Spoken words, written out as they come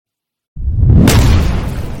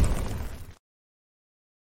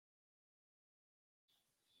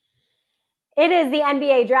It is the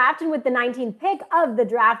NBA draft, and with the 19th pick of the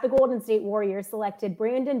draft, the Golden State Warriors selected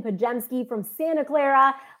Brandin Podziemski from Santa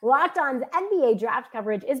Clara. Locked On's NBA draft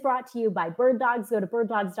coverage is brought to you by Bird Dogs. Go to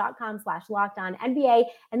birddogs.com/lockedonnba,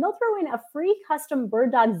 and they'll throw in a free custom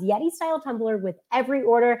Bird Dogs Yeti-style tumbler with every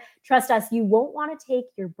order. Trust us, you won't want to take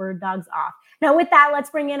your Bird Dogs off. Now, with that, let's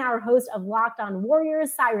bring in our host of Locked On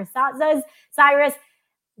Warriors, Cyrus Satzaz. Cyrus,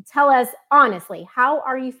 tell us honestly, how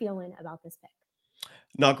are you feeling about this pick?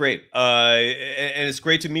 Not great. And it's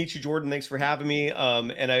great to meet you, Jordan. Thanks for having me.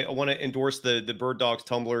 And I want to endorse the Bird Dogs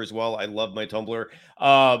tumbler as well. I love my tumbler.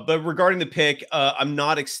 But regarding the pick, I'm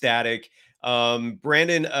not ecstatic.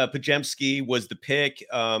 Brandin Podziemski was the pick.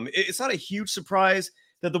 It's not a huge surprise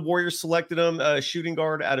that the Warriors selected him, shooting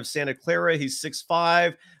guard out of Santa Clara. He's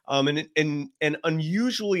 6'5", and an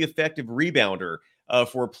unusually effective rebounder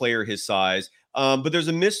for a player his size. But there's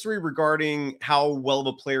a mystery regarding how well of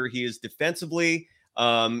a player he is defensively.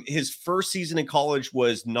 His first season in college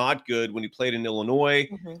was not good when he played in Illinois.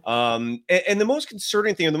 And the most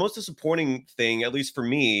concerning thing, or the most disappointing thing, at least for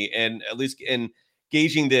me, and at least in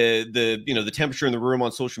gauging the temperature in the room on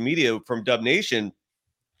social media from Dub Nation,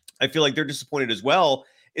 I feel like they're disappointed as well,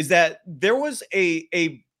 is that there was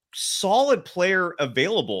a solid player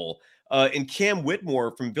available in Cam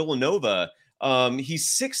Whitmore from Villanova. He's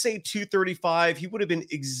 6'8", 235. He would have been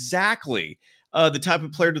exactly the type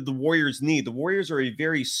of player that the Warriors need. The Warriors are a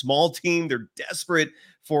very small team. They're desperate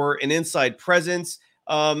for an inside presence.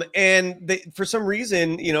 And for some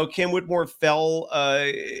reason, Cam Whitmore fell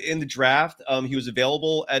in the draft. He was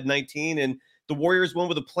available at 19, and the Warriors went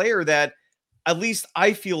with a player that, at least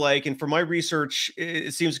I feel like, and from my research,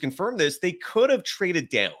 it seems to confirm this, they could have traded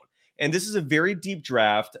down. And this is a very deep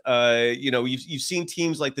draft. You've seen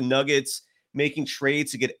teams like the Nuggets making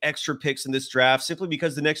trades to get extra picks in this draft simply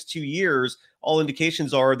because the next 2 years, all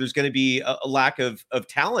indications are there's going to be a lack of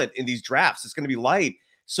talent in these drafts. It's going to be light.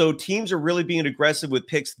 So teams are really being aggressive with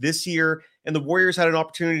picks this year, and the Warriors had an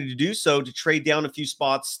opportunity to do so, to trade down a few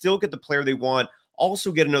spots, still get the player they want,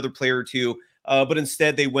 also get another player or two. But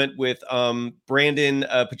instead they went with Brandin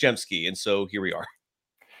Podziemski, and so here we are.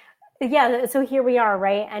 Yeah, so here we are,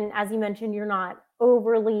 right? And as you mentioned, you're not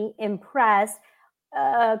overly impressed.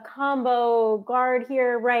 Combo guard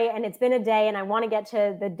here, right? And it's been a day, and I want to get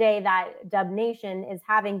to the day that Dub Nation is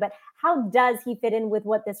having, but how does he fit in with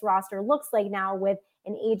what this roster looks like now with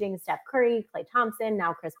an aging Steph Curry, Klay Thompson,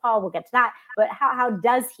 now Chris Paul? We'll get to that. But how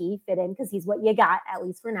does he fit in? Because he's what you got, at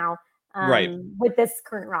least for now, right, with this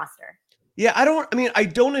current roster. Yeah, I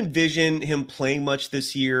don't envision him playing much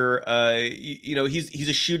this year. He's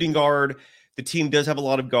a shooting guard. The team does have a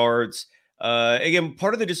lot of guards. Again,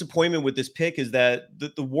 part of the disappointment with this pick is that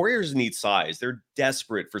the Warriors need size. They're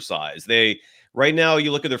desperate for size. Right now,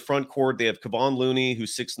 you look at their front court, they have Kevon Looney,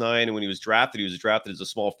 who's 6'9", and when he was drafted as a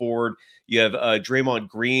small forward. You have Draymond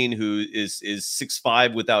Green, who is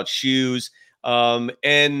 6'5" without shoes.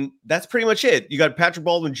 And that's pretty much it. You got Patrick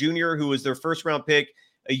Baldwin Jr., who was their first-round pick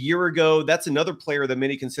a year ago. That's another player that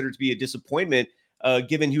many consider to be a disappointment,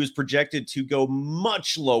 given he was projected to go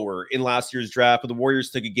much lower in last year's draft. But the Warriors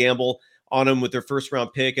took a gamble on him with their first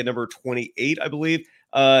round pick at number 28, I believe.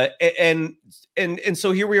 And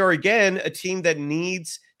so here we are again, a team that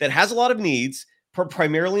has a lot of needs,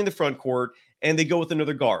 primarily in the front court, and they go with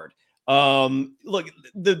another guard. Look,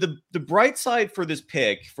 the bright side for this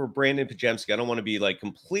pick for Brandin Podziemski, I don't want to be like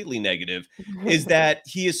completely negative, is that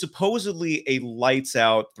he is supposedly a lights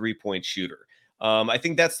out 3-point shooter. I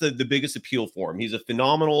think that's the biggest appeal for him. He's a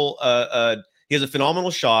phenomenal, he has a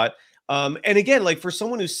phenomenal shot. And again, like for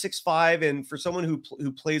someone who's 6'5", and for someone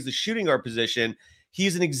who plays the shooting guard position,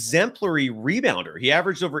 he's an exemplary rebounder. He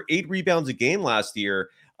averaged over 8 rebounds a game last year,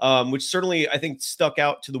 which certainly I think stuck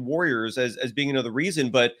out to the Warriors as being another reason.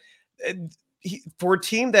 But for a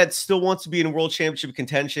team that still wants to be in world championship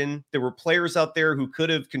contention, there were players out there who could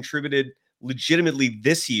have contributed legitimately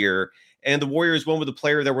this year, and the Warriors went with a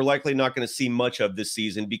player that we're likely not going to see much of this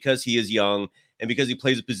season because he is young and because he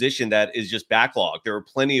plays a position that is just backlogged. There are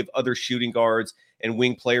plenty of other shooting guards and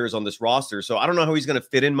wing players on this roster, so I don't know how he's going to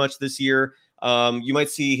fit in much this year. You might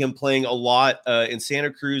see him playing a lot in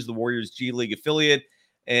Santa Cruz, the Warriors G League affiliate,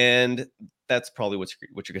 and that's probably what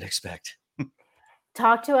you're going to expect.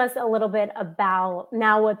 Talk to us a little bit about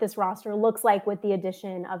now what this roster looks like with the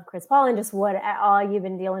addition of Chris Paul and just what all you've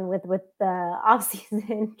been dealing with the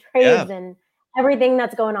offseason trades and everything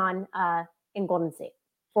that's going on in Golden State.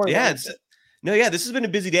 This has been a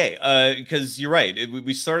busy day because you're right.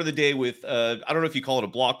 We started the day with, I don't know if you call it a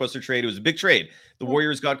blockbuster trade. It was a big trade. The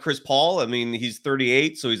Warriors got Chris Paul. I mean, he's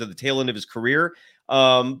 38, so he's at the tail end of his career.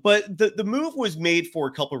 But the move was made for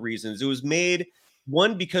a couple of reasons. It was made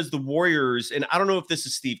One, because the Warriors, and I don't know if this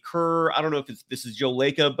is Steve Kerr, I don't know if this is Joe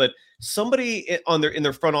Lacob, but somebody in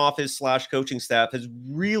their front office / coaching staff has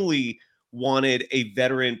really wanted a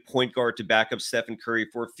veteran point guard to back up Stephen Curry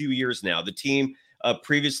for a few years now. The team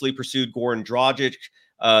previously pursued Goran Dragic.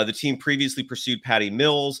 The team previously pursued Patty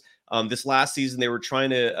Mills. This last season, they were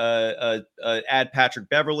trying to add Patrick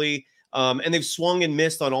Beverley. And they've swung and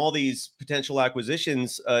missed on all these potential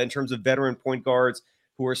acquisitions in terms of veteran point guards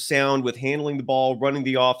who are sound with handling the ball, running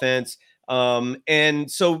the offense.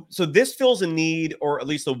 And so this fills a need, or at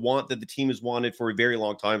least a want that the team has wanted for a very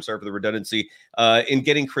long time. Sorry for the redundancy, in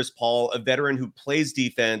getting Chris Paul, a veteran who plays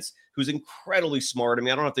defense, who's incredibly smart. I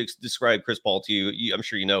mean, I don't have to describe Chris Paul to you. I'm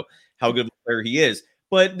sure you know how good of a player he is.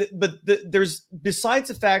 But there's, besides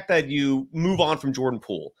the fact that you move on from Jordan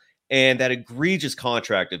Poole and that egregious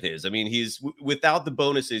contract of his. I mean, he's without the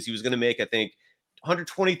bonuses, he was going to make, I think,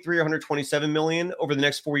 123 or 127 million over the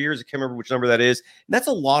next 4 years. I can't remember which number that is. And that's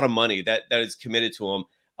a lot of money that is committed to him.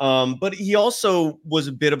 But he also was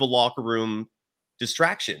a bit of a locker room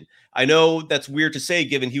distraction. I know that's weird to say,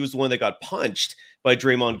 given he was the one that got punched by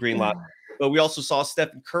Draymond Green last night, but we also saw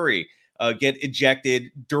Stephen Curry get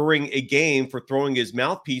ejected during a game for throwing his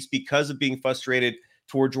mouthpiece because of being frustrated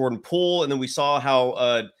toward Jordan Poole. And then we saw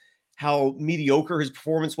how mediocre his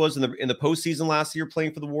performance was in the postseason last year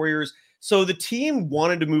playing for the Warriors. So the team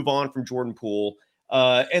wanted to move on from Jordan Poole,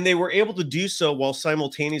 and they were able to do so while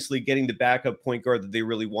simultaneously getting the backup point guard that they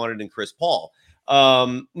really wanted in Chris Paul.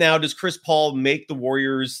 Now, does Chris Paul make the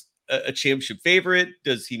Warriors a championship favorite?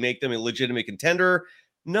 Does he make them a legitimate contender?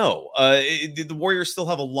 No. The Warriors still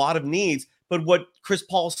have a lot of needs, but what Chris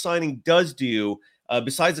Paul's signing does do,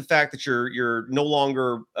 besides the fact that you're no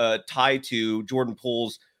longer tied to Jordan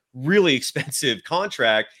Poole's really expensive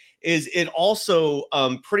contract, is it also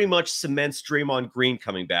pretty much cements Draymond Green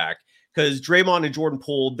coming back, because Draymond and Jordan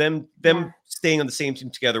Poole, them staying on the same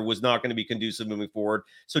team together was not going to be conducive moving forward.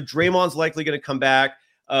 So Draymond's likely going to come back.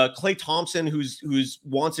 Klay Thompson, who's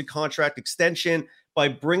wants a contract extension, by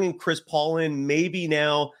bringing Chris Paul in, maybe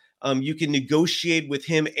now you can negotiate with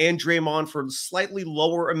him and Draymond for slightly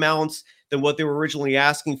lower amounts than what they were originally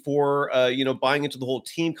asking for, buying into the whole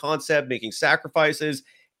team concept, making sacrifices.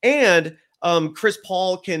 And Chris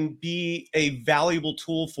Paul can be a valuable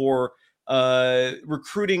tool for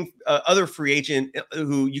recruiting other free agent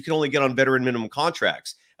who you can only get on veteran minimum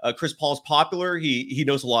contracts. Chris Paul's popular. He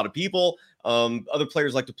knows a lot of people. Other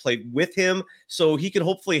players like to play with him. So he can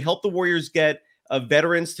hopefully help the Warriors get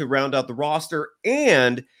veterans to round out the roster.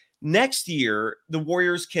 And next year, the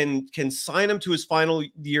Warriors can sign him to his final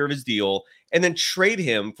year of his deal and then trade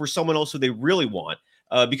him for someone else who they really want,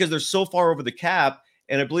 because they're so far over the cap.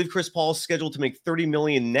 And I believe Chris Paul is scheduled to make $30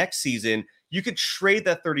 million next season. You could trade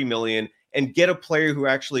that $30 million and get a player who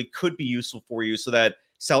actually could be useful for you, so that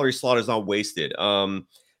salary slot is not wasted.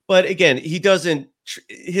 But again,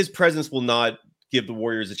 his presence will not give the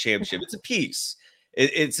Warriors a championship. It's a piece.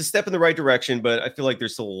 It's a step in the right direction, but I feel like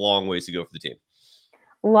there's still a long ways to go for the team.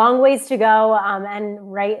 Long ways to go.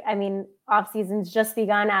 Off season's just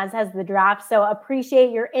begun, as has the draft. So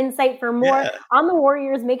appreciate your insight. For more on the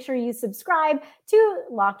Warriors, make sure you subscribe to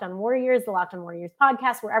Locked On Warriors, the Locked On Warriors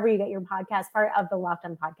podcast, wherever you get your podcast, part of the Locked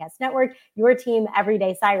On Podcast Network, your team every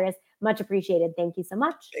day. Cyrus, much appreciated. Thank you so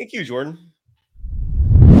much. Thank you, Jordan.